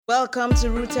Welcome to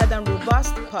Rooted and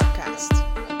Robust Podcast.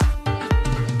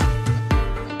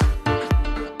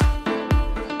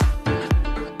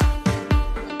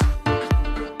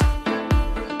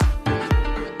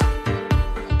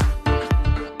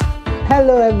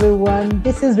 Hello everyone,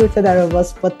 this is Rooted and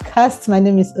Robust Podcast. My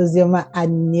name is Ozioma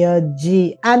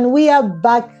Anyoji and we are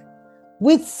back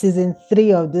with season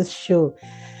 3 of this show.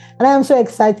 And I am so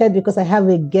excited because I have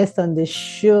a guest on the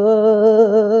show.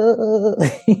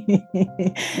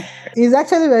 It's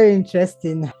actually very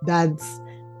interesting that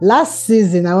last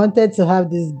season I wanted to have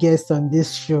this guest on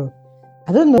this show.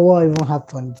 I don't know what even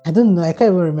happened. I don't know. I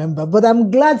can't even remember. But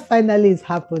I'm glad finally it's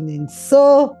happening.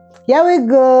 So here we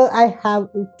go. I have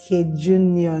Uke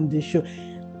Jr. on the show.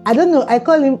 I don't know. I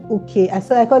call him Uke. I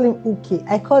call him Uke.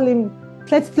 I call him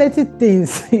plenty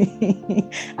things.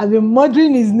 I've been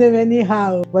murdering his name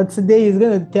anyhow. But today he's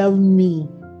going to tell me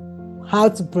how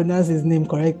to pronounce his name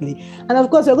correctly. And of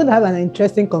course, we're going to have an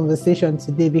interesting conversation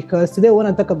today because today we want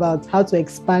to talk about how to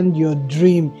expand your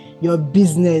dream, your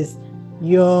business,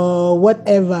 your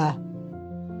whatever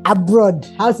abroad,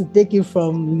 how to take it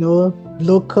from,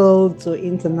 local to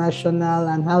international,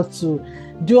 and how to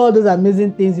do all those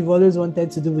amazing things you've always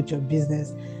wanted to do with your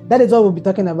business. That is what we'll be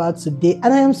talking about today.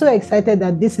 And I am so excited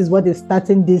that this is what is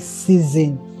starting this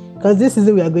season, because this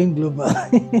season we are going global.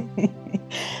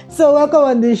 So welcome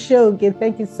on the show. Okay,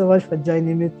 thank you so much for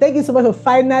joining me. Thank you so much for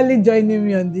finally joining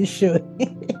me on this show.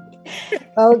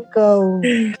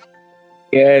 Welcome.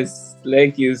 Yes,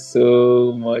 thank you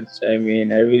so much. I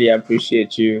really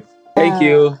appreciate you. Thank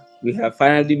you. We have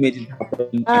finally made it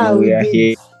happen. And we are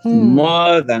here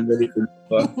more than ready to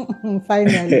go.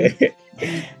 Finally.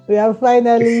 We are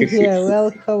finally here.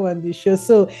 Welcome on the show.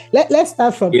 So let's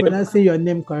start from pronouncing your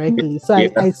name correctly. So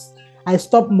I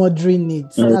stopped murdering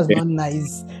it. So that's not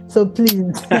nice. So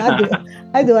please, how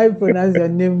do I pronounce your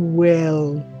name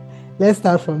well? Let's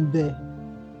start from there.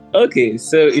 Okay,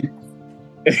 so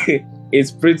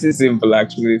it's pretty simple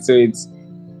actually. So it's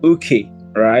Uke,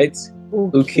 right?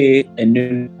 Uke, and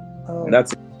then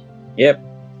that's it. Yep.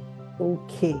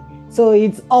 Okay. So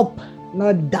it's up,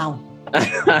 not down.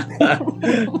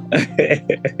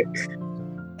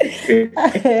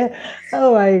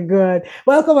 Oh my God.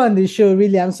 Welcome on the show.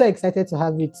 Really, I'm so excited to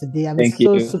have you today. I'm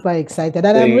super excited.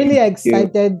 And I'm really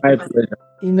excited,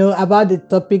 about the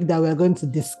topic that we're going to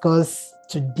discuss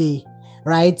today.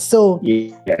 Right? So,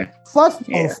 first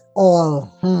of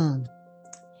all,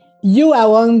 you are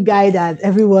one guy that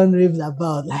everyone raves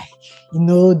about,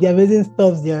 the amazing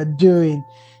stuff you're doing.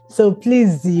 So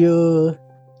please,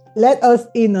 let us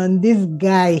in on this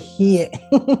guy here.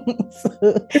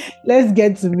 So let's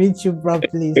get to meet you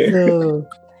properly. So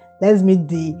let's meet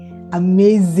the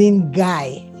amazing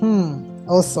guy.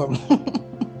 Awesome.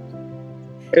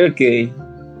 Okay.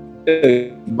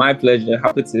 My pleasure.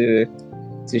 Happy to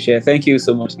share. Thank you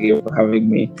so much for having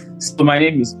me. So my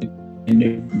name is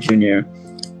Junior.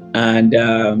 And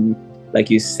like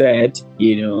you said,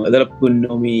 a lot of people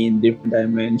know me in different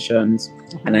dimensions,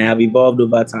 and I have evolved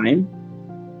over time,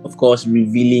 of course,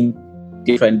 revealing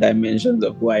different dimensions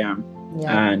of who I am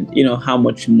and, how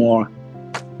much more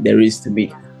there is to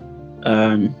be.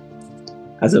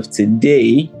 As of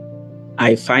today,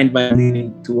 I find my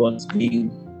leaning towards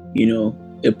being,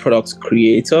 a product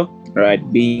creator, right?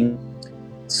 Being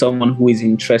someone who is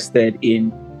interested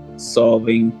in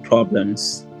solving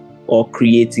problems or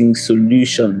creating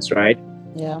solutions, right?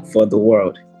 For the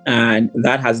world. And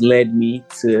that has led me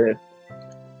to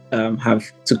have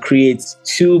to create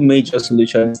 2 major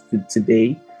solutions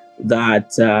today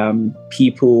that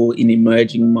people in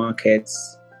emerging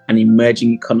markets and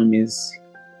emerging economies,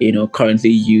 currently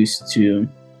use to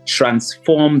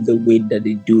transform the way that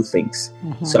they do things.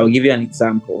 So I'll give you an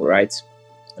example, right?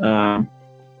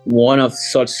 One of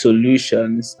such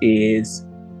solutions is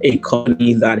a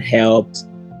company that helps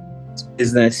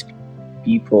business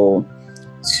people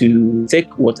to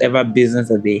take whatever business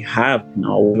that they have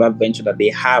now, whatever venture that they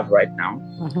have right now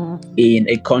in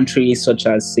a country such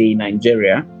as, say,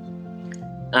 Nigeria,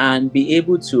 and be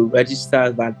able to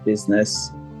register that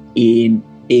business in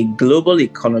a global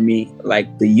economy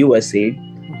like the USA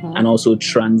and also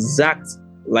transact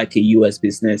like a US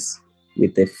business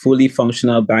with a fully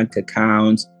functional bank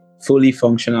account, fully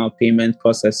functional payment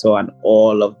processor, and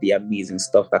all of the amazing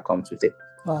stuff that comes with it.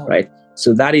 Wow. Right?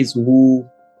 So that is who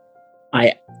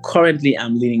I currently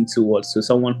am leaning towards. So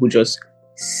someone who just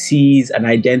sees and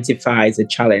identifies a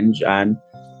challenge and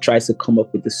tries to come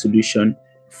up with a solution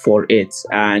for it.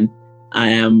 And I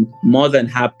am more than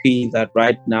happy that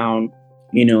right now,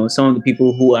 some of the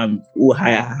people who I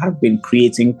have been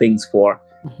creating things for,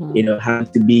 happen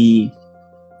to be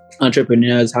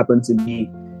entrepreneurs, happen to be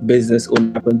business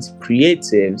owners, happen to be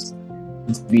creatives,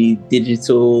 happen to be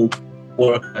digital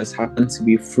workers, happen to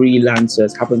be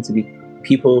freelancers, happen to be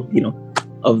people,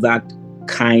 of that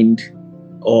kind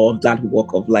or of that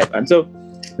walk of life. And so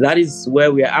that is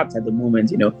where we are at the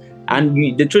moment,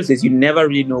 And the truth is, you never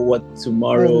really know what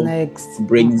tomorrow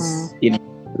brings,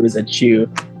 brings at you,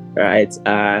 right?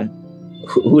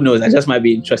 Who knows? I just might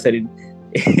be interested in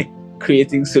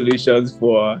creating solutions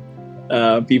for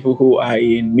people who are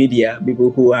in media,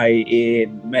 people who are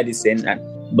in medicine.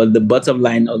 But the bottom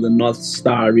line or the North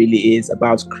Star really is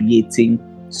about creating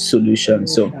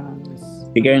solutions. So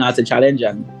figuring out a challenge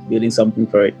and building something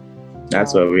for it.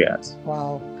 That's where we're at.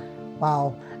 Wow.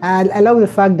 I love the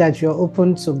fact that you're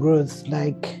open to growth.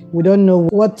 Like, we don't know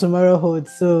what tomorrow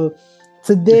holds. So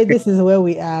today, this is where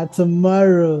we are.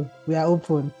 Tomorrow, we are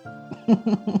open.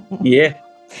 Yeah.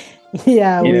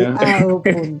 Yeah, we are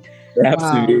open.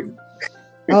 Absolutely.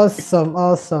 Wow.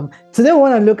 Awesome. Today, we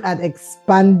want to look at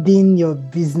expanding your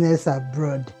business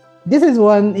abroad. This is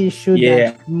one issue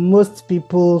that most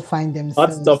people find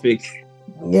themselves. Hot topic.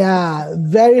 Yeah,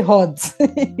 very hot.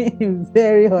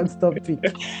 Very hot topic.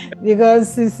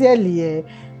 Because sincerely,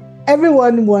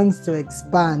 everyone wants to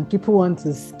expand. People want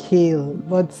to scale.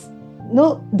 But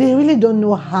no, they really don't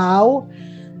know how.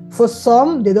 For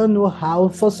some, they don't know how.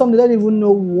 For some, they don't even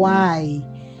know why.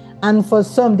 And for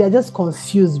some, they're just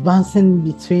confused, bouncing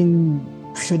between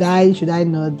should I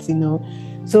not,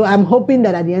 So I'm hoping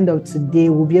that at the end of today,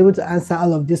 we'll be able to answer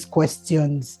all of these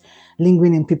questions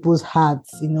lingering in people's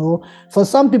hearts, For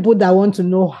some people that want to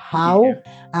know how,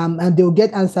 and they'll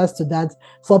get answers to that.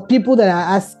 For people that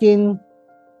are asking,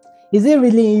 is it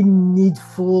really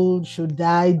needful? Should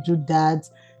I do that?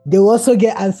 They'll also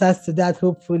get answers to that,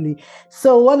 hopefully.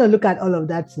 So I want to look at all of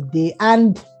that today.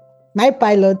 And my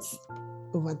pilots,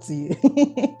 over to you.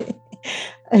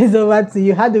 It's over to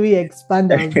you. How do we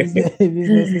expand our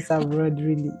businesses abroad,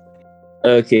 really?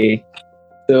 Okay.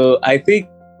 So I think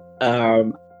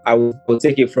I will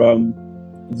take it from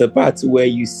the part where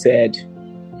you said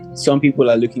some people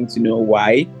are looking to know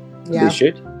why they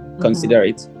should consider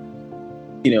it,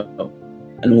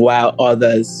 and while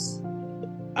others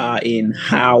are in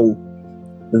how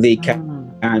they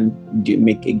can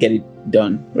get it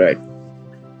done, right?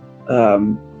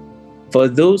 For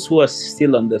those who are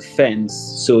still on the fence,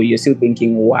 so you're still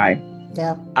thinking why,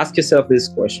 ask yourself this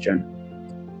question.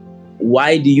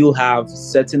 Why do you have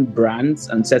certain brands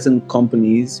and certain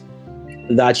companies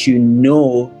that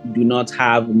do not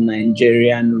have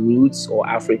Nigerian roots or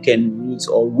African roots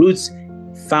or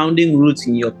founding roots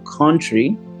in your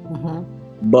country,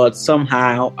 but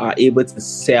somehow are able to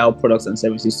sell products and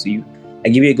services to you?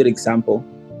 I'll give you a good example.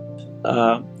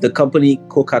 The company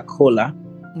Coca-Cola,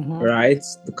 right?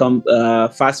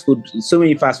 The fast food, so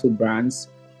many fast food brands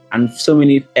and so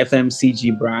many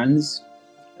FMCG brands,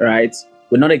 right?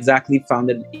 We're not exactly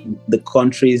founded in the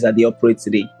countries that they operate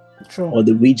today, or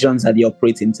the regions that they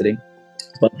operate in today,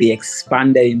 but they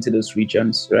expanded into those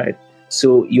regions, right?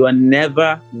 So you are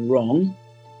never wrong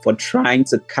for trying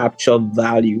to capture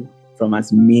value from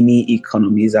as many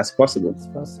economies as possible.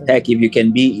 Heck, if you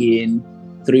can be in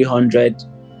 300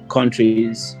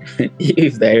 countries,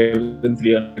 if there are even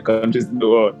 300 countries in the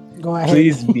world,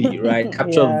 please be, right?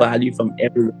 Capture value from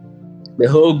everywhere. The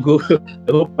whole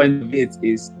point of it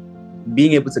is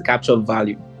being able to capture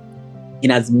value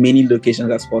in as many locations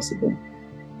as possible.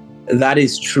 That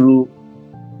is true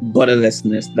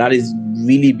borderlessness. That is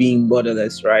really being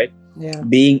borderless, right? Yeah.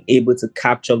 Being able to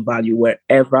capture value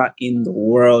wherever in the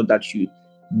world that you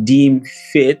deem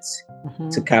fit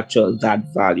to capture that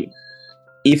value.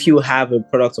 If you have a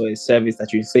product or a service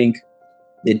that you think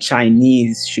the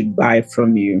Chinese should buy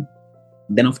from you,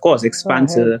 then of course expand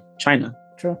to China.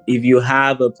 True. If you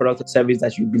have a product or service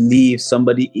that you believe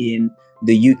somebody in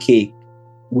the UK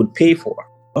would pay for,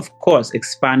 of course,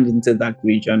 expand into that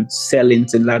region, sell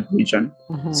into that region.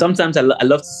 Sometimes I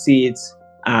love to see it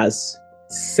as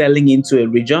selling into a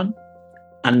region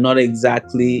and not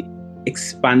exactly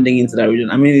expanding into that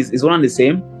region. I mean, it's one and the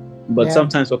same, but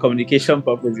sometimes for communication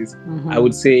purposes, I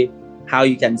would say how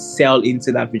you can sell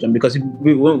into that region. Because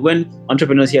when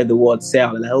entrepreneurs hear the word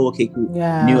sell, they're like, oh, okay, cool.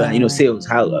 New, sales,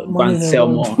 how go and sell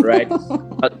more, right?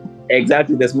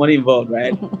 Exactly, there's money involved,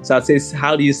 right? So I'd say,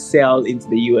 how do you sell into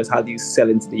the US? How do you sell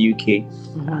into the UK?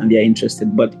 And they're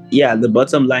interested. But yeah, the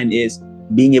bottom line is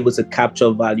being able to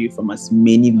capture value from as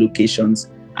many locations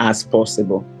as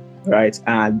possible, right?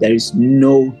 There is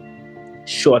no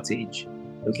shortage,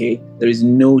 okay? There is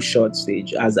no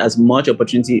shortage. As much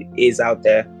opportunity is out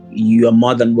there, you are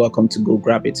more than welcome to go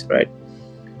grab it, right?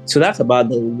 So that's about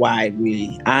the why,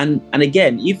 really. And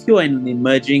again, if you're in an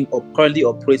emerging or currently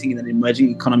operating in an emerging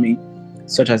economy,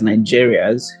 such as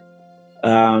Nigeria's,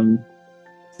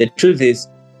 the truth is,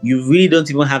 you really don't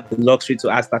even have the luxury to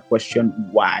ask that question,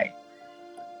 why?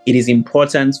 It is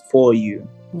important for you,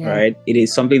 right? It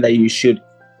is something that you should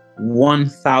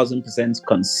 1000%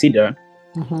 consider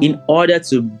in order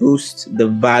to boost the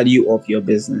value of your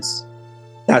business.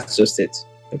 That's just it.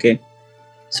 Okay.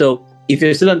 So if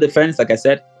you're still on the fence, like I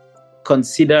said,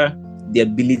 consider the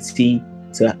ability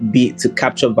to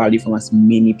capture value from as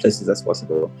many places as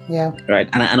possible. Yeah. Right.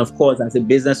 And of course, as a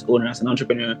business owner, as an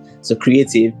entrepreneur, as a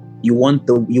creative, you want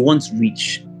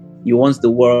reach. You want the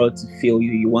world to feel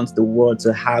you. You want the world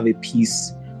to have a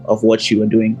piece of what you are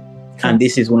doing. Sure. And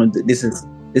this is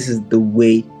this is the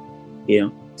way,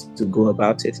 to go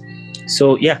about it.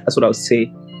 So yeah, that's what I would say.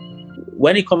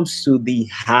 When it comes to the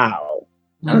how,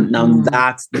 now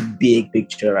that's the big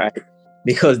picture, right?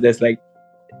 Because there's like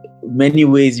many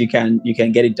ways you can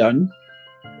get it done,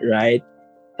 right?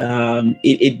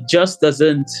 It just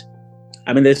doesn't.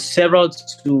 I mean, there's several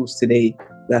tools today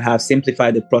that have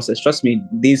simplified the process. Trust me,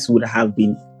 this would have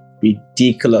been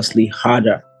ridiculously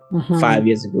harder 5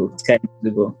 years ago, 10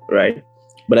 years ago, right?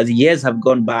 But as the years have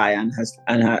gone by and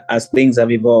as things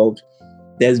have evolved,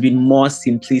 there's been more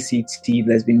simplicity.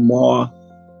 There's been more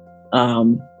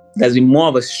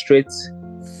of a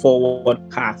straightforward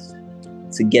path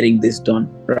to getting this done,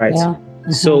 right? Yeah.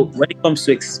 So when it comes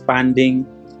to expanding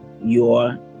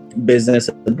your business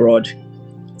abroad,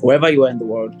 wherever you are in the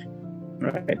world,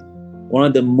 right? One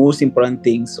of the most important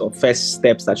things or first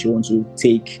steps that you want to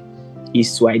take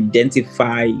is to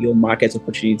identify your market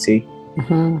opportunity.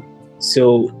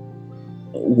 So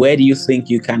where do you think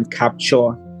you can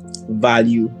capture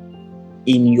value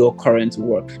in your current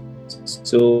work?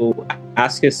 So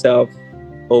ask yourself,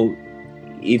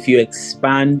 if you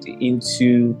expand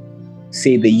into,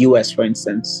 say, the US, for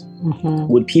instance,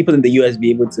 would people in the US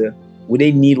would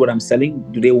they need what I'm selling?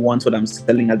 Do they want what I'm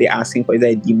selling? Are they asking for? Is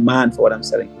there a demand for what I'm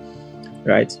selling?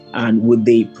 Right? And would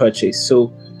they purchase?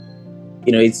 So,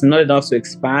 it's not enough to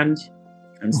expand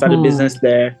and start a business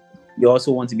there. You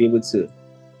also want to be able to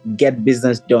get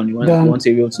business done. You want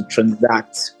to be able to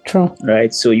transact. True.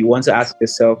 Right? So you want to ask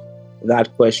yourself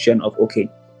that question of, okay,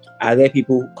 are there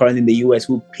people currently in the US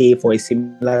who pay for a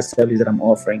similar service that I'm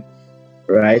offering?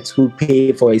 Right? Who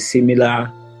pay for a similar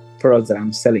product that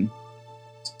I'm selling?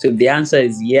 So if the answer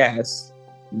is yes,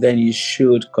 then you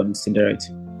should consider it.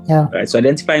 Yeah. Right. So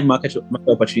identifying market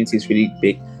opportunity is really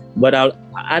big. But I'll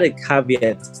add a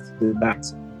caveat to that.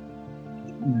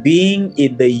 Being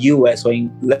in the US, or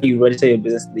let you register your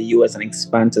business in the US and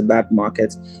expand to that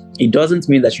market, it doesn't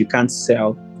mean that you can't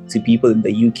sell to people in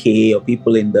the UK or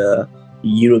people in the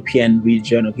European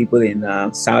region or people in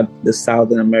the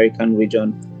Southern American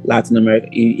region, Latin America.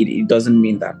 It doesn't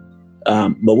mean that.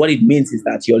 But what it means is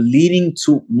that you're leaning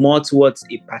more towards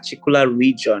a particular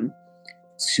region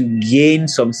to gain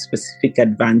some specific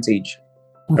advantage,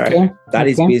 right? That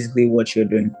is basically what you're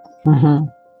doing.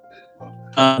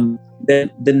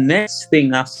 The next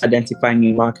thing after identifying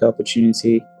your market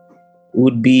opportunity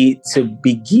would be to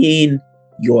begin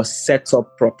your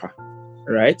setup proper,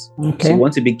 right? So you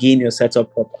want to begin your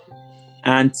setup proper.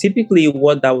 And typically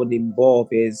what that would involve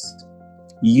is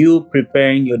you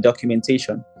preparing your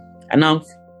documentation. And now,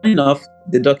 funny enough,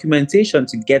 the documentation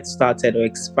to get started or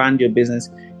expand your business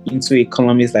into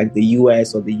economies like the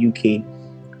US or the UK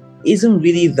isn't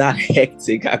really that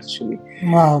hectic, actually.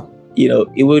 Wow.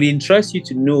 It would interest you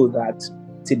to know that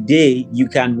today you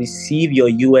can receive your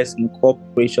US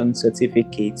incorporation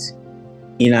certificate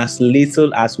in as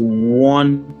little as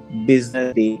 1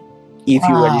 business day if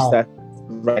you register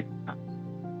right now.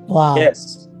 Wow.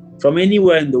 Yes. From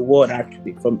anywhere in the world,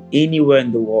 actually. From anywhere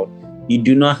in the world. You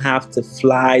do not have to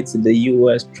fly to the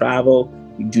US, travel.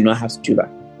 You do not have to do that.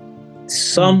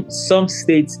 Some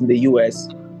states in the US,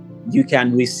 you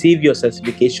can receive your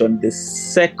certification the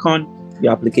second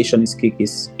your application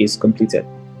is completed.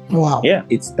 Wow. Yeah,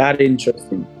 it's that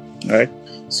interesting. All right.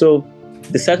 So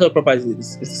the setup proper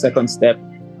is the second step.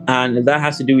 And that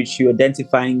has to do with you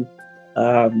identifying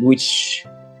which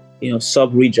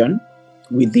sub-region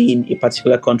within a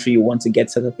particular country you want to get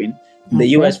set up in. In the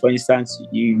US, for instance,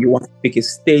 you want to pick a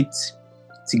state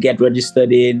to get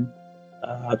registered in.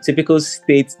 Typical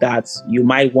states that you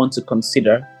might want to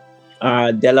consider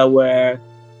are Delaware,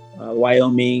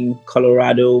 Wyoming,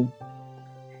 Colorado,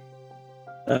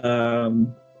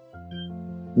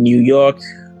 New York,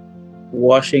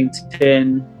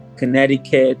 Washington,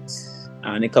 Connecticut,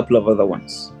 and a couple of other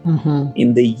ones.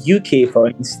 In the UK, for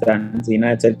instance, the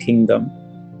United Kingdom,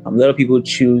 a lot of people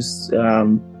choose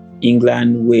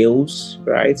England, Wales,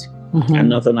 right? And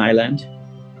Northern Ireland.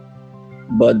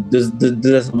 But those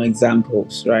are some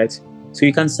examples, right? So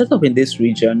you can set up in these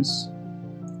regions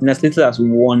in as little as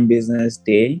one business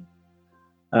day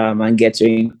and get your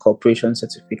incorporation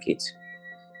certificate.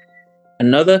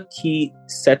 Another key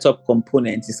setup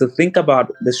component is to think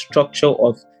about the structure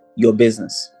of your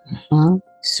business.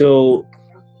 So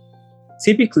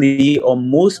typically, or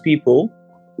most people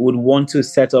would want to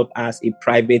set up as a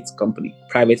private company,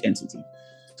 private entity.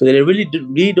 So they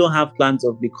really don't have plans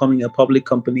of becoming a public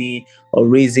company or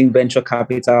raising venture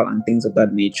capital and things of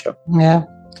that nature. Yeah.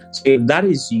 So if that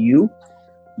is you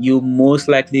most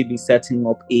likely be setting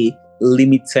up a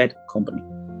limited company.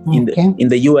 In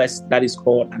the US, that is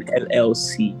called an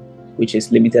LLC, which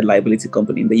is limited liability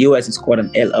company. In the US, it's called an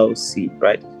LLC,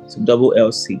 right? So double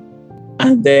LC.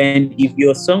 And then if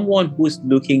you're someone who's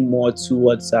looking more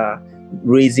towards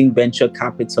raising venture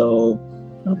capital,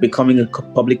 becoming a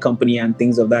public company and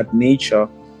things of that nature,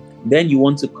 then you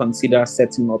want to consider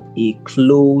setting up a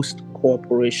closed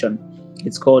corporation.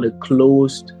 It's called a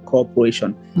closed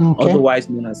corporation, otherwise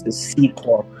known as a C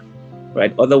Corp,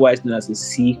 right? Otherwise known as a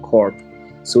C Corp.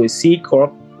 So a C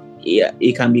Corp,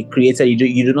 it can be created.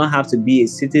 You do not have to be a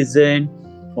citizen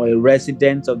or a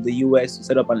resident of the US to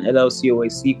set up an LLC or a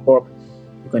C Corp.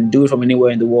 You can do it from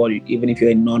anywhere in the world, even if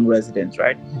you're a non-resident,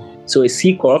 right? So a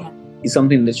C Corp is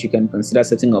something that you can consider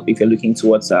setting up if you're looking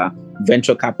towards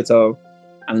venture capital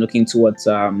and looking towards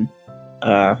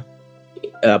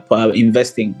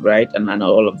investing, right? And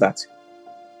all of that.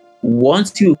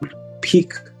 Once you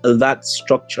pick that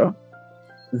structure,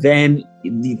 then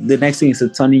the next thing is to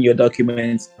turn in your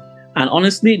documents. And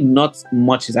honestly, not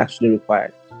much is actually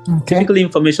required. Typically,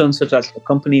 information such as your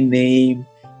company name,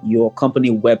 your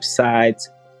company website,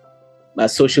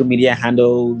 social media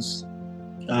handles,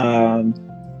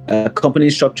 company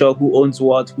structure, who owns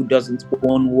what, who doesn't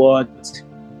own what,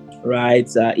 right?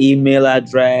 Email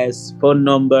address, phone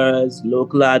numbers,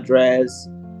 local address,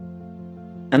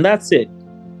 and that's it,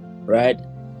 right?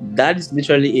 That is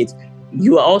literally it.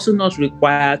 You are also not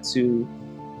required to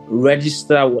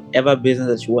register whatever business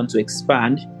that you want to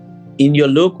expand in your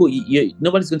local.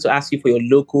 Nobody's going to ask you for your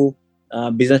local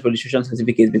business registration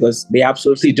certificate because they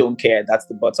absolutely don't care. That's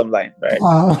the bottom line, right?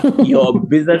 Your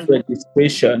business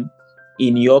registration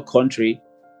in your country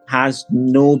has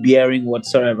no bearing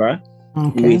whatsoever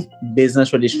with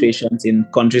business registrations in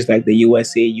countries like the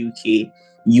USA, UK,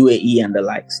 UAE, and the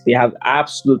likes. They have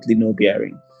absolutely no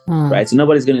bearing, right? So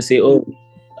nobody's going to say,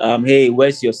 hey,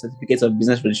 where's your certificate of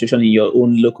business registration in your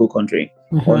own local country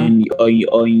or in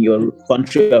your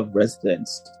country of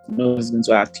residence? Nobody's going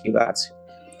to ask you that,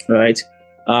 right?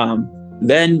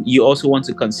 Then you also want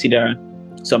to consider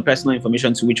some personal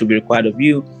information to which will be required of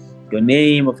you. Your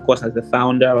name, of course, as the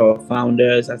founder or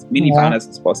founders, as many founders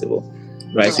as possible,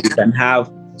 right? So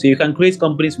you can create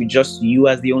companies with just you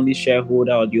as the only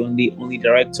shareholder or the only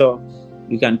director.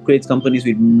 You can create companies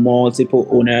with multiple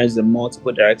owners and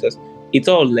multiple directors. It's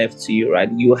all left to you, right?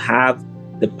 You have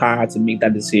the power to make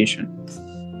that decision.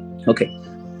 Okay.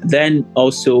 Then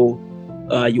also,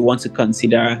 you want to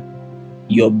consider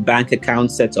your bank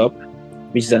account setup,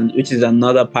 which is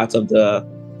another part of the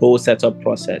whole setup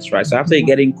process, right? So after you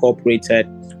get incorporated,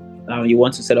 you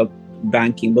want to set up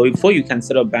banking. But before you can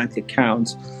set up bank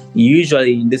accounts,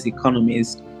 usually in these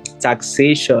economies,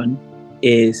 taxation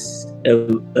is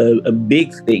a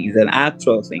big thing, it's an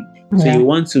actual thing. So you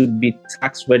want to be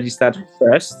tax registered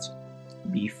first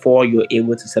before you're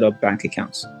able to set up bank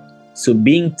accounts. So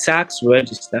being tax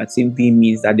registered simply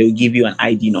means that they'll give you an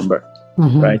ID number,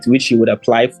 right, which you would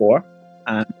apply for,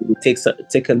 and it will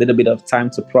take a little bit of time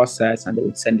to process, and they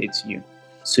will send it to you.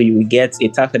 So you will get a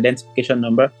tax identification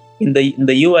number. In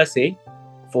the USA,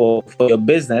 for your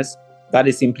business, that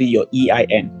is simply your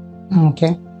EIN,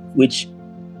 which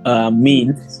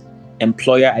means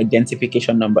employer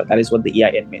identification number. That is what the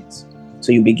EIN means.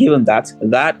 So you'll be given that.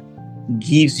 That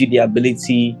gives you the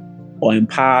ability or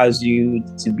empowers you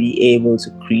to be able to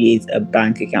create a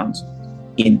bank account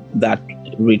in that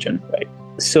region, right?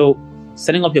 So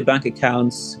setting up your bank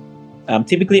accounts,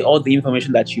 typically all the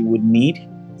information that you would need,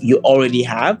 you already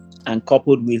have, and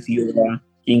coupled with your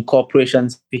incorporation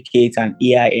certificate and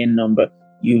EIN number,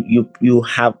 you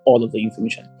have all of the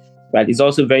information, right? It's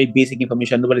also very basic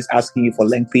information. Nobody's asking you for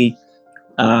lengthy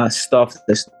stuff.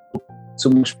 There's too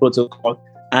much protocol.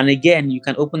 And again, you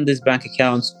can open these bank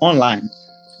accounts online.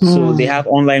 So they have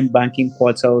online banking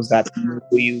portals that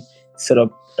enable you set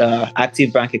up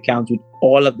active bank accounts with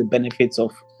all of the benefits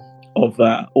of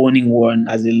owning one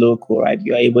as a local, right?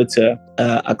 You're able to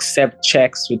accept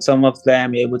checks with some of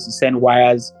them. You're able to send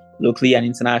wires locally and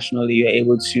internationally. You're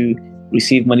able to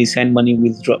receive money, send money,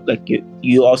 withdraw. Like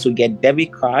you also get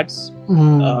debit cards,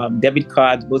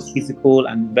 both physical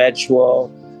and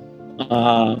virtual.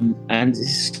 And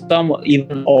some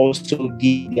even also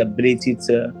give the ability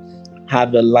to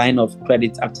have a line of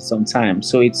credit after some time.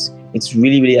 So it's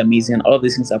really, really amazing. And all of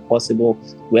these things are possible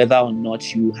whether or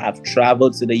not you have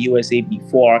traveled to the USA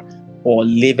before or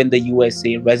live in the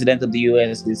USA, resident of the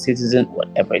US, the citizen,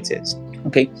 whatever it is.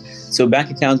 Okay, so bank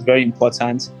accounts very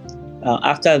important.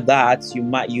 After that,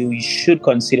 you should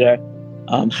consider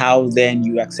how then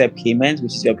you accept payments,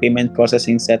 which is your payment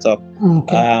processing setup.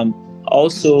 Okay.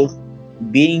 Also,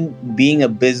 being a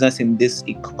business in this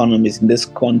economies, in this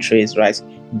countries, right,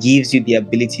 gives you the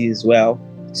ability as well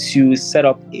to set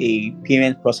up a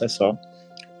payment processor.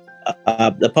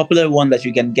 The popular one that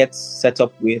you can get set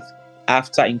up with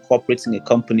after incorporating a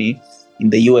company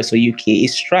in the US or UK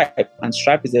is Stripe. And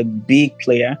Stripe is a big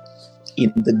player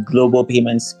in the global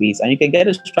payment space. And you can get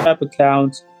a Stripe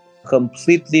account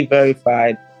completely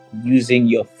verified using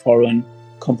your foreign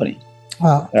company.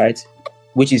 Wow. Right?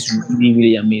 Which is really,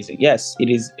 really amazing. Yes, it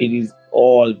is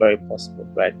all very possible,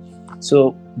 right?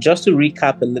 So just to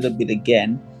recap a little bit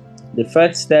again, the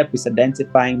first step is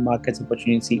identifying market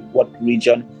opportunity. What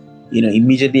region,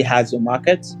 immediately has your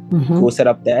market. Go set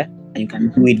up there, and you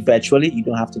can do it virtually. You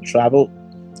don't have to travel,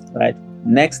 right?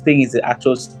 Next thing is the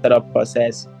actual setup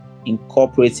process,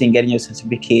 incorporating, getting your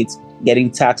certificates, getting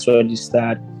tax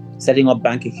registered, setting up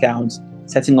bank accounts,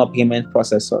 setting up payment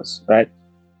processors, right?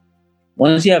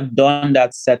 Once you have done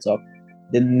that setup,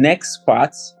 the next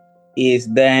part is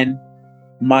then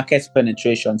market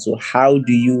penetration. So how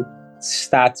do you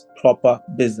start proper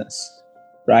business,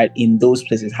 right, in those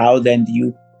places? How then do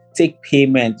you take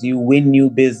payment? Do you win new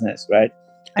business, right?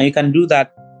 And you can do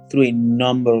that through a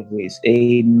number of ways,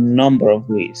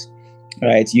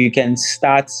 right? You can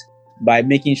start by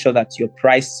making sure that your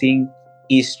pricing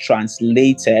is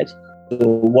translated. So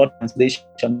what translation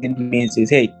means is,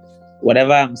 hey,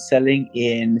 whatever I'm selling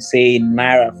in, say,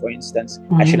 Naira, for instance,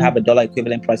 I should have a dollar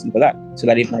equivalent pricing for that. So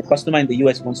that if my customer in the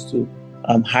US wants to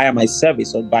hire my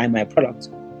service or buy my product,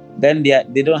 then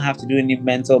they don't have to do any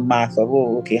mental math of,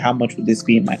 okay, how much would this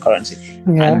be in my currency?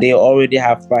 Yeah. And they already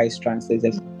have price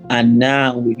translated. And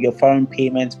now with your foreign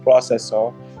payment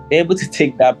processor, they're able to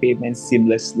take that payment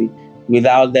seamlessly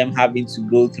without them having to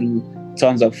go through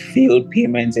tons of failed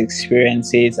payment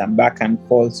experiences and back and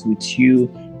forth with you,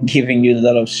 giving you a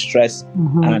lot of stress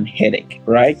and headache,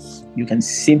 right? You can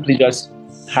simply just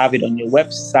have it on your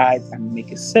website and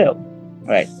make a sale,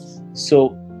 right?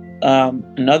 So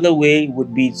another way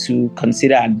would be to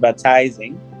consider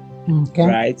advertising,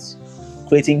 right?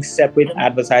 Creating separate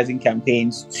advertising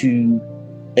campaigns to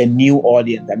a new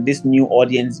audience, and this new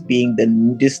audience being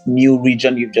this new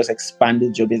region you've just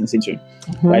expanded your business into,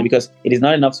 right? Because it is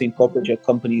not enough to incorporate your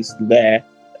companies there.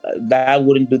 That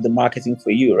wouldn't do the marketing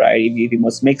for you, right? If you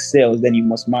must make sales, then you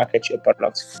must market your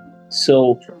products.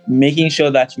 So making sure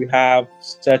that you have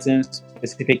certain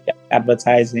specific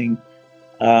advertising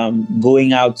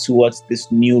going out towards this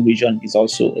new region is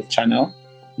also a channel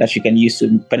that you can use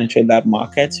to penetrate that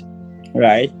market,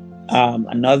 right?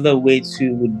 Another way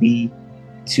too would be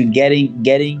to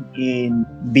getting in,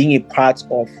 being a part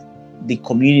of the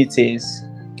communities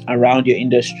around your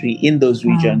industry in those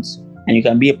regions. And you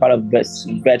can be a part of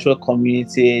virtual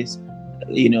communities,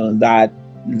 that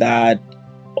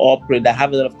operate, that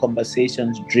have a lot of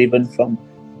conversations driven from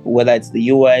whether it's the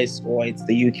US or it's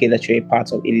the UK that you're a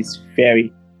part of. It is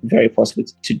very, very possible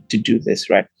to do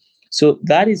this, right? So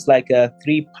that is like a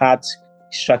 3-part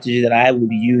strategy that I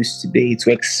would use today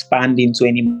to expand into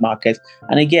any market.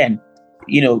 And again,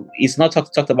 it's not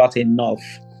talked about enough.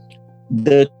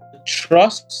 The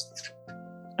trust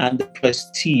and the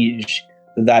prestige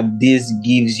that this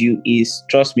gives you is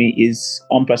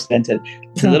unprecedented.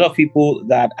 There's a lot of people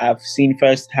that I've seen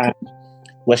firsthand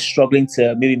were struggling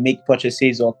to maybe make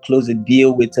purchases or close a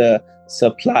deal with a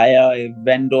supplier, a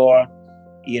vendor,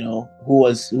 who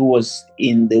was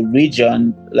in the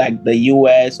region like the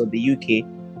US or the UK.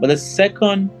 But the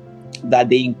second that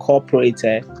they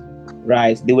incorporated,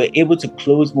 right, they were able to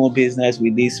close more business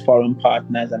with these foreign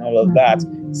partners and all of that,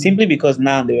 simply because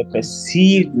now they were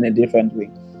perceived in a different way.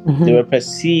 They were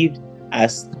perceived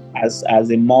as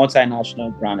a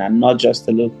multinational brand and not just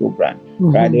a local brand,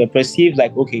 right? They were perceived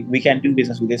like, okay, we can do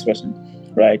business with this person,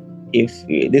 right? If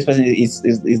this person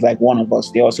is like one of us,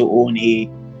 they also own a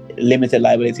limited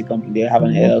liability company. They have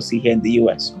an LLC here in the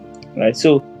US, right?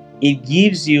 So it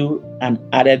gives you an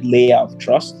added layer of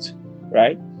trust,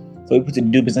 right? For people to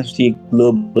do business with you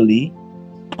globally,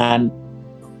 and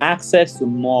access to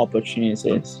more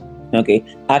opportunities. Okay,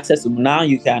 access to, now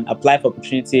you can apply for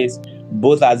opportunities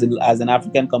both as an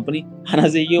African company and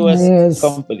as a US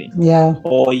company,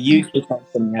 or UK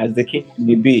company, as the case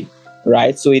may be,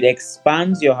 right? So it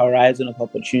expands your horizon of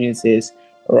opportunities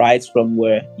right from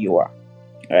where you are,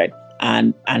 right?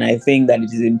 And I think that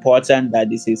it is important that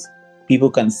people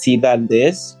consider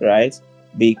this, right?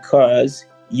 Because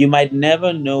you might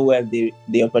never know where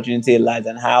the opportunity lies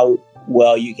and how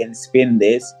well you can spin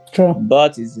this. True.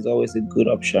 But it is always a good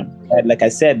option. Right? Like I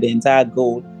said, the entire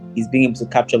goal is being able to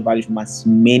capture value from as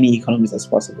many economies as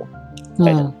possible.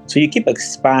 Right? So you keep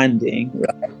expanding,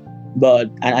 right? But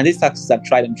and these tactics are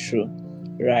tried and true,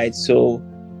 right? So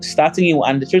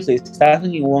the truth is,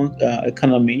 starting in one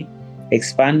economy,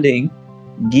 expanding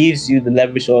gives you the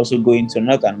leverage to also go into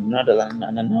another,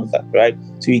 right?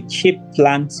 So you keep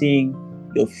planting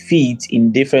your feet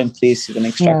in different places and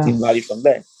extracting value from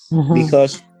there,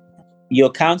 because your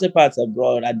counterparts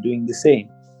abroad are doing the same.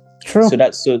 True. So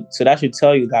that should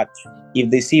tell you that if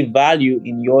they see value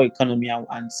in your economy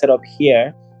and set up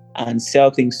here and sell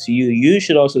things to you, you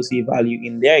should also see value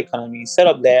in their economy, set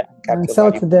up there and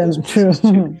sell to them. True.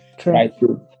 True. Right.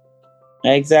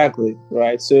 Exactly.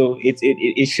 Right. So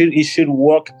it should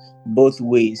work both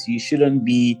ways. You shouldn't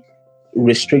be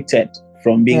restricted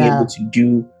from being able to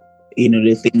do,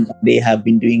 the things that they have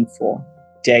been doing for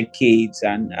decades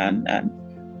and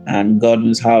God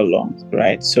knows how long.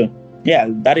 Right. So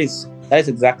that is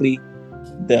exactly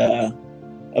the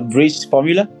abridged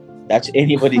formula that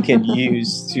anybody can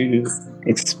use to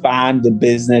expand the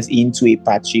business into a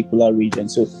particular region.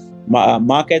 So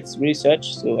market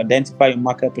research, so identify your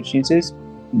market opportunities,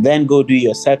 then go do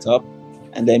your setup,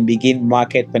 and then begin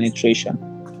market penetration,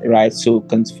 right? So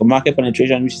for market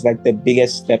penetration, which is like the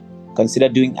biggest step, consider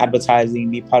doing advertising,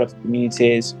 be part of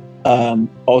communities,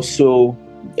 also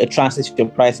translate your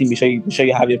pricing, be sure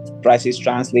you have your prices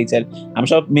translated. I'm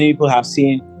sure many people have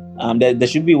seen there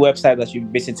should be a website that you've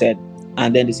visited,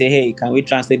 and then they say, hey, can we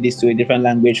translate this to a different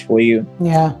language for you?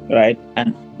 Yeah. Right.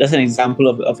 And that's an example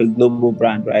of a global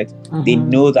brand, right? They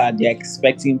know that they're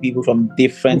expecting people from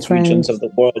different regions of the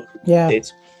world. Yeah.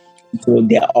 So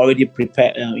they're already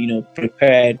prepared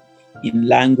in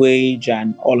language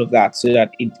and all of that, so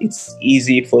that it's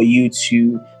easy for you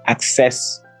to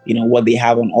access, what they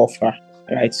have on offer,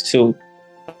 right? So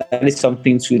that is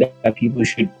something too that people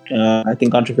should, I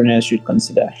think entrepreneurs should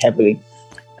consider heavily.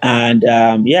 And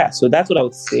so that's what I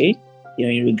would say,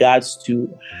 in regards to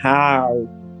how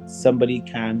somebody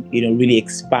can, really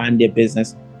expand their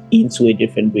business into a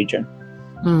different region.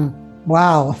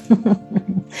 Wow.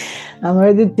 I'm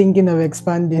already thinking of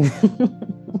expanding.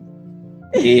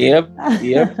 Yep.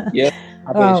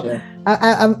 Wow.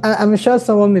 I'm sure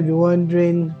someone may be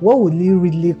wondering, what would it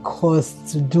really cost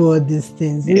to do all these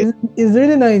things? It's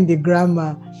really not in the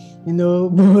grammar,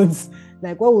 but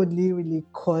like, what would it really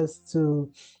cost to,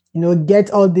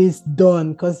 get all this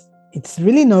done? Because it's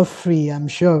really not free. I'm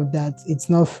sure of that. It's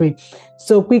not free.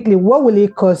 So quickly, what will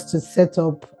it cost to set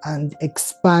up and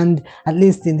expand, at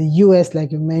least in the US,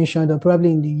 like you mentioned, or probably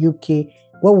in the UK?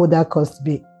 What would that cost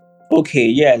be? Okay,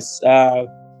 yes. I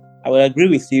would agree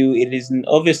with you.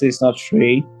 Obviously it's not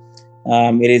free.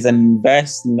 It is an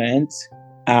investment,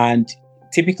 and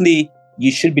typically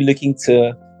you should be looking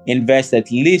to invest at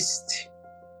least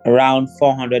around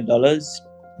 $400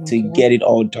 to get it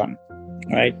all done,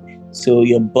 right? So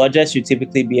your budget should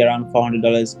typically be around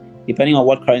 $400. Depending on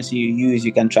what currency you use,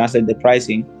 you can translate the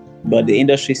pricing, but the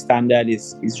industry standard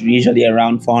is usually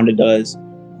around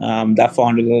 $400. That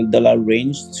 $400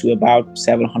 range to about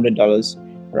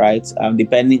 $700, right?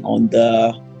 Depending on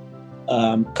the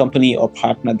company or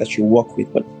partner that you work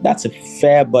with, but that's a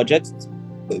fair budget,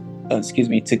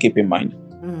 to keep in mind.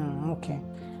 Okay.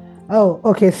 Oh,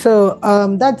 okay. So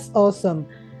that's awesome.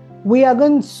 We are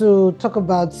going to talk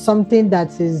about something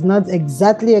that is not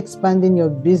exactly expanding your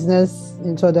business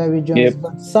into other regions,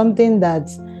 but something that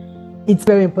it's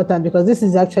very important, because this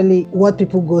is actually what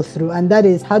people go through. And that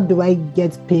is, how do I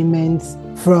get payments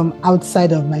from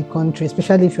outside of my country,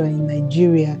 especially if you're in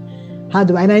Nigeria?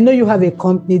 And I know you have a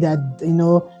company that,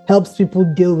 helps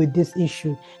people deal with this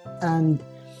issue. And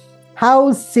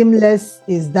how seamless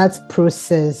is that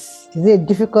process? Is it a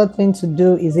difficult thing to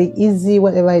do? Is it easy?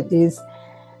 Whatever it is,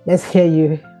 let's hear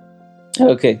you.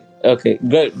 Okay,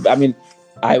 good. I mean,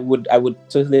 I would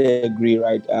totally agree,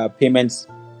 right? Payments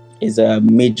is a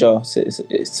major,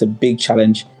 it's a big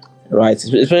challenge, right?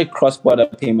 It's very cross-border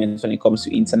payments when it comes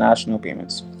to international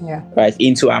payments, right?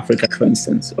 Into Africa, for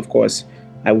instance. Of course,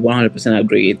 I 100%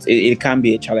 agree. It can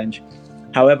be a challenge.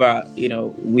 However,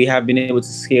 we have been able to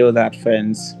scale that,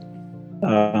 friends,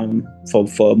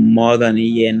 for more than a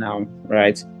year now,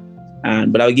 right?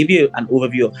 But I'll give you an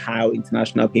overview of how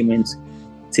international payments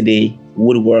today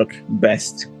would work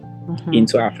best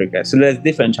into Africa. So there's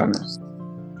different channels.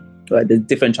 Right? There's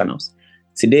different channels.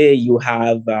 Today, you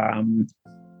have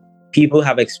people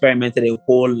have experimented a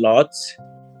whole lot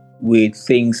with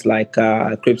things like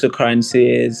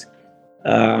cryptocurrencies,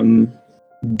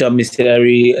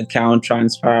 domiciliary account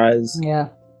transfers,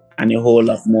 and a whole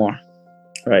lot more,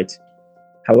 right?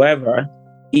 However,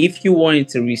 if you wanted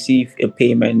to receive a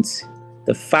payment,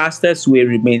 the fastest way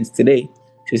remains today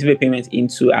to receive a payment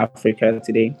into Africa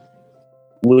today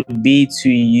would be to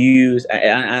use,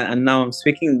 and now I'm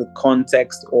speaking in the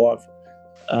context of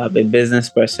a business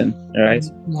person, right?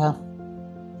 Yeah.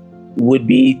 Would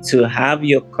be to have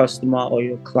your customer or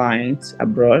your client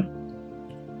abroad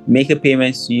make a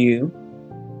payment to you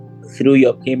through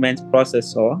your payment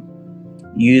processor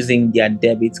using their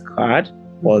debit card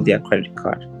or their credit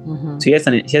card. So here's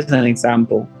an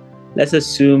example. Let's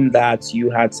assume that you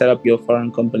had set up your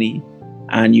foreign company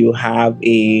and you have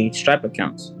a Stripe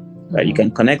account, right? You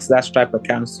can connect that Stripe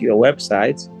account to your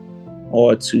website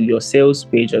or to your sales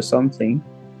page or something,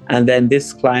 and then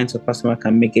this client or customer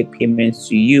can make a payment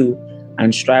to you,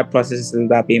 and Stripe processes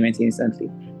that payment instantly.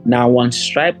 Now, once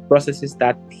Stripe processes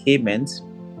that payment,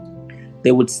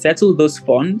 they would settle those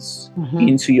funds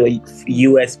into your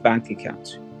US bank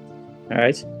account, all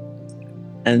right?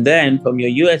 And then from your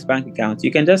US bank account,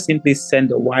 you can just simply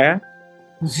send a wire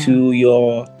to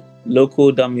your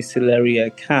local domiciliary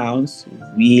accounts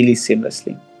really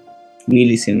seamlessly.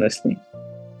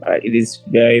 Right? It is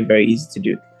very, very easy to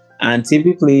do. And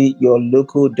typically, your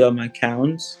local dom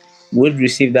accounts would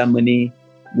receive that money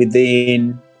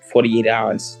within 48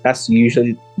 hours. That's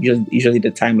usually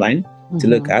the timeline to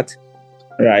look at,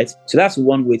 right? So that's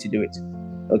one way to do it,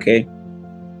 okay?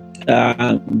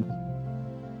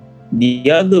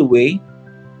 The other way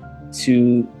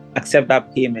to accept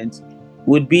that payment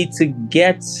would be to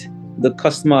get the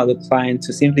customer or the client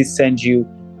to simply send you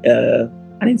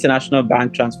an international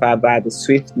bank transfer via the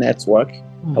SWIFT network.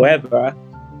 However,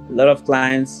 a lot of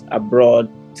clients abroad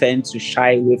tend to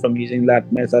shy away from using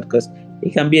that method because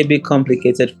it can be a bit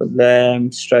complicated for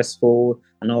them, stressful,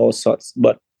 and all sorts.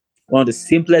 But one of the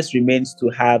simplest remains to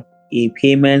have a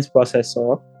payments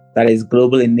processor that is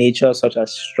global in nature, such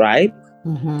as Stripe,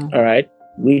 all right,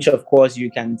 which of course you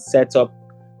can set up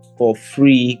for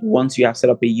free once you have set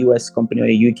up a US company or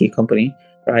a UK company,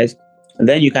 right? And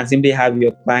then you can simply have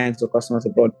your clients or customers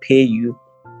abroad pay you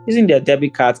using their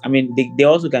debit cards. I mean, they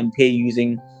also can pay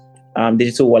using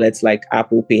digital wallets like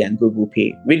Apple Pay and Google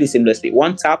Pay really seamlessly.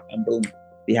 One tap and boom,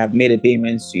 they have made a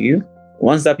payment to you.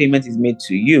 Once that payment is made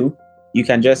to you, you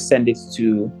can just send it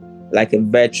to like a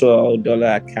virtual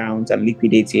dollar account and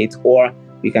liquidate it, or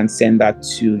you can send that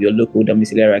to your local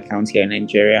domiciliary account here in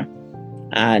Nigeria,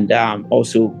 and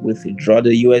also withdraw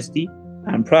the USD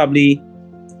and probably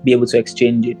be able to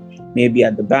exchange it maybe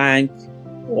at the bank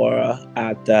or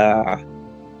at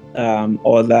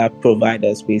other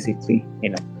providers, basically, you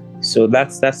know. So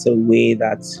that's a way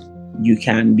that you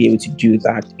can be able to do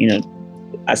that, you know,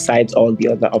 aside all the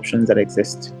other options that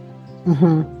exist.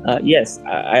 Yes,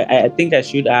 I think I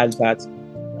should add that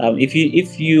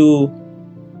if you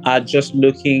are just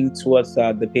looking towards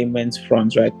the payments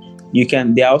front, right?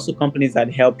 There are also companies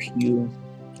that help you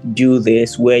do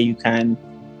this, where you can,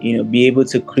 you know, be able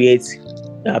to create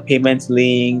payment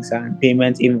links and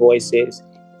payment invoices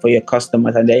for your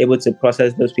customers, and they're able to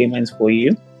process those payments for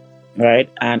you, right?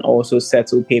 And also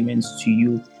settle payments to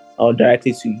you or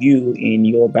directly to you in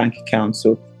your bank account.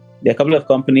 So there are a couple of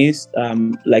companies,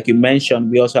 like you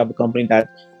mentioned. We also have a company that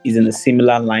is in a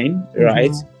similar line,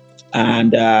 right?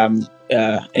 And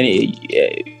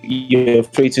you're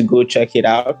free to go check it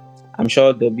out. I'm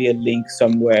sure there'll be a link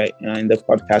somewhere in the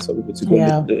podcast for people to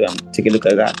go take a look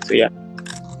at that. So yeah.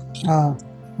 Oh,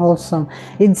 awesome!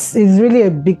 It's really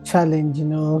a big challenge, you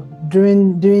know,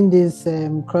 doing this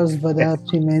cross-border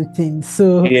payment thing.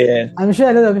 So yeah, I'm sure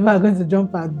a lot of people are going to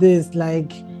jump at this.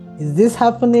 Like, is this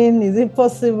happening? Is it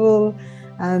possible?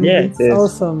 And it's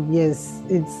awesome. Yes,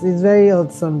 it's very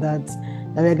awesome that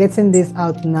we're getting this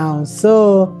out now.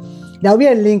 So there'll be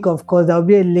a link, of course. There'll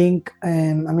be a link,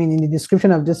 in the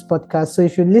description of this podcast. So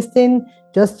if you're listening,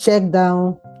 just check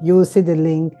down. You will see the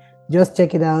link. Just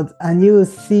check it out, and you will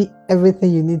see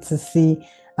everything you need to see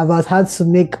about how to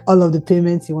make all of the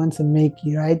payments you want to make,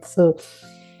 right? So,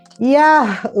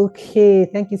 yeah, okay.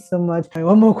 Thank you so much.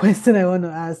 One more question I want to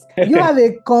ask. You have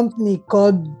a company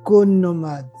called Go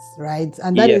Nomads, right?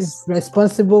 And that is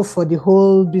responsible for the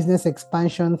whole business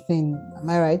expansion thing. Am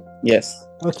I right? Yes.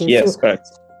 Okay. Yes, correct.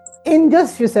 In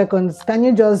just a few seconds, can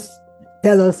you just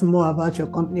tell us more about your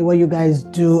company, what you guys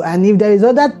do, and if there is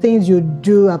other things you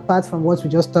do apart from what we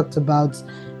just talked about?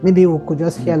 Maybe we could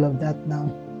just hear all of that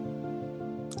now.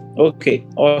 Okay,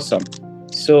 awesome.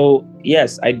 So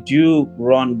yes, I do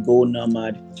run Go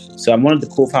Nomad. So I'm one of the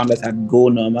co-founders at Go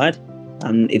Nomad,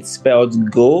 and it's spelled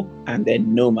Go and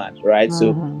then Nomad, right?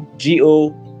 So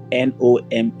GO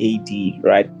GONOMAD,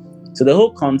 right? So the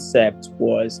whole concept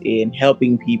was in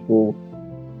helping people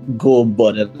go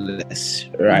borderless,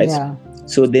 right? Yeah.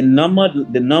 So the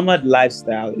nomad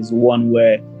lifestyle is one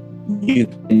where you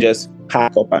can just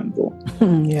pack up and go.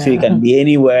 Yeah. So you can be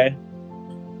anywhere,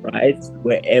 right?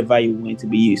 Wherever you want to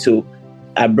be. So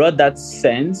I brought that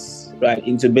sense, right,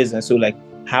 into business. So like,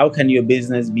 how can your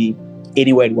business be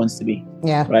anywhere it wants to be?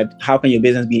 Yeah. Right? How can your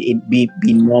business be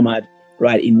nomad,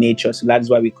 right, in nature? So that's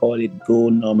why we call it Go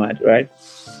Nomad, right?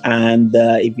 And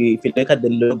if you look at the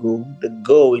logo, the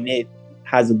Go in it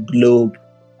has a globe,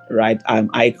 right,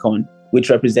 icon, which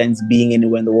represents being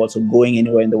anywhere in the world, so going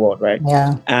anywhere in the world, right?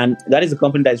 Yeah. And that is a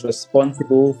company that is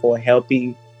responsible for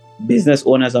helping business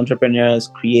owners, entrepreneurs,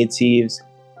 creatives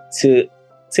to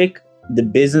take the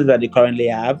business that they currently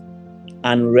have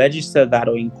and register that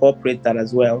or incorporate that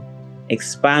as well,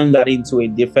 expand that into a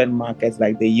different markets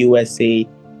like the USA,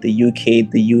 the UK,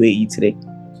 the UAE today,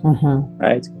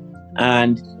 right?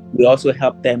 And we also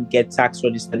help them get tax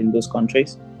registered in those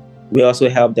countries. We also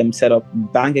help them set up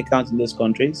bank accounts in those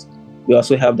countries. We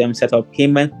also help them set up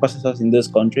payment processors in those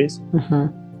countries,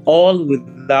 all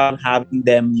without having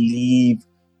them leave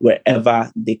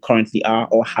wherever they currently are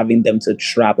or having them to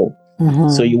travel.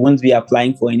 So you won't be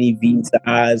applying for any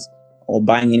visas or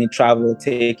buying any travel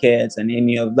tickets and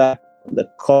any of that. The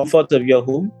comfort of your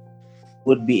home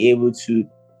would be able to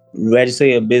register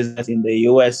your business in the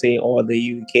USA or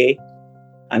the UK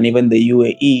and even the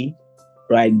UAE,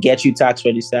 right? Get you tax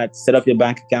registered, set up your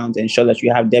bank account, ensure that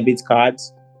you have debit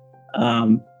cards,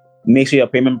 make sure your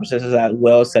payment processes are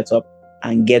well set up,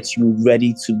 and get you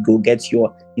ready to go, get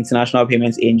your international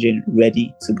payments engine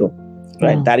ready to go,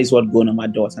 right? That is what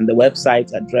GoNomad does. And the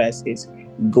website address is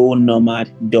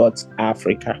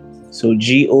gonomad.africa. So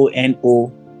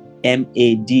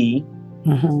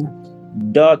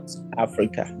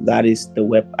GONOMAD.Africa. That is the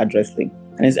web address link.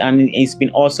 And it's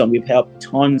been awesome. We've helped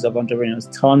tons of entrepreneurs,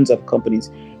 tons of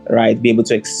companies, right, be able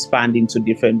to expand into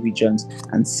different regions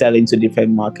and sell into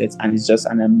different markets. And it's just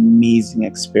an amazing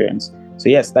experience. So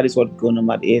yes, that is what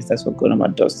GoNomad is. That's what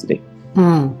GoNomad does today.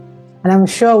 And I'm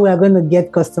sure we are going to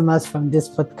get customers from this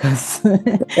podcast.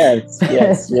 Yes.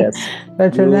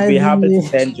 We'll be happy to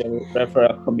send you a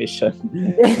referral commission.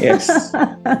 Yes.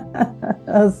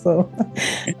 Also,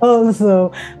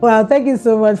 well, thank you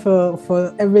so much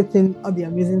for everything, all the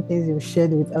amazing things you've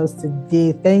shared with us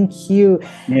today. Thank you.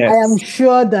 Yes. I am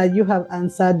sure that you have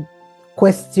answered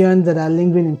questions that are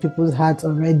lingering in people's hearts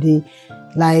already,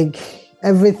 like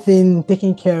everything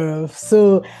taken care of.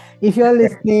 So if you're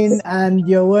listening and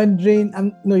you're wondering,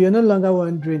 no, you're no longer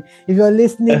wondering. If you're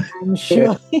listening, I'm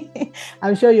sure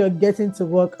you're getting to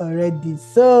work already.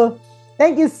 So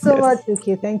thank you so much.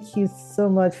 Okay, thank you so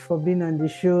much for being on the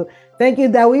show. Thank you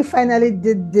that we finally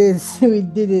did this. We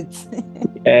did it.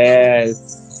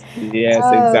 Yes,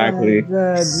 exactly. Oh my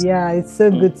God. Yeah, it's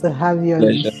so good to have you on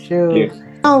the show. Yes.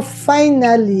 Now,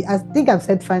 finally, I think I've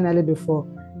said finally before.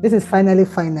 This is finally.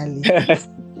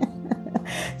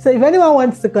 So if anyone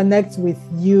wants to connect with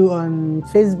you on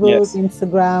Facebook,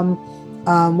 Instagram,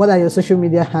 what are your social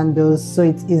media handles so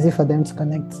it's easy for them to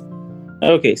connect?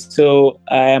 Okay, so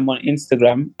I am on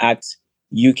Instagram at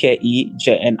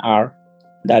UKEJNR.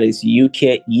 That is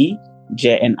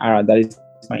UKEJNR. That is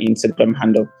my Instagram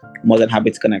handle. More than happy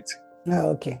to connect.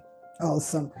 Oh, okay,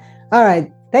 awesome. All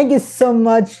right. Thank you so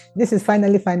much. This is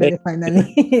finally. Thank you.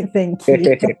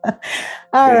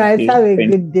 All right. Have a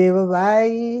good day.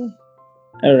 Bye-bye.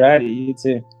 All right. You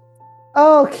too.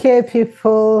 Okay,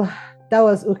 people. That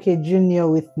was Uke Jr.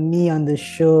 with me on the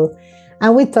show.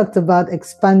 And we talked about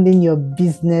expanding your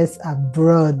business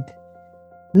abroad.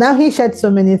 Now he shared so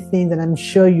many things, and I'm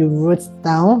sure you wrote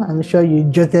down. I'm sure you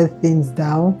jotted things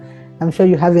down. I'm sure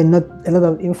you have a lot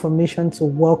of information to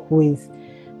work with.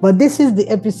 But this is the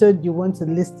episode you want to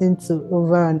listen to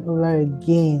over and over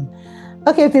again.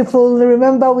 Okay, people,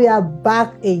 remember we are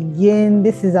back again.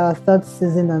 This is our third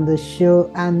season on the show,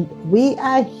 and we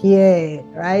are here,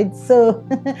 right? So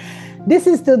this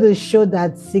is still the show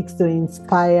that seeks to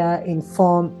inspire,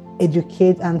 inform,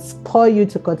 educate, and spur you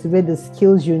to cultivate the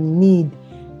skills you need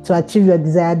to achieve your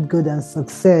desired good and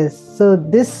success. So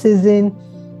this season,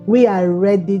 we are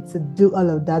ready to do all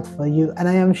of that for you, and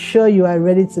I am sure you are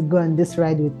ready to go on this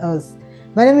ride with us.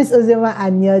 My name is Ozioma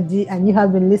Anyoji, and you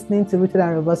have been listening to Rooted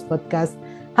and Robust Podcast.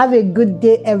 Have a good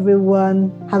day,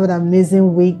 everyone. Have an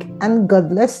amazing week, and God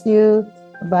bless you.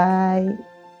 Bye.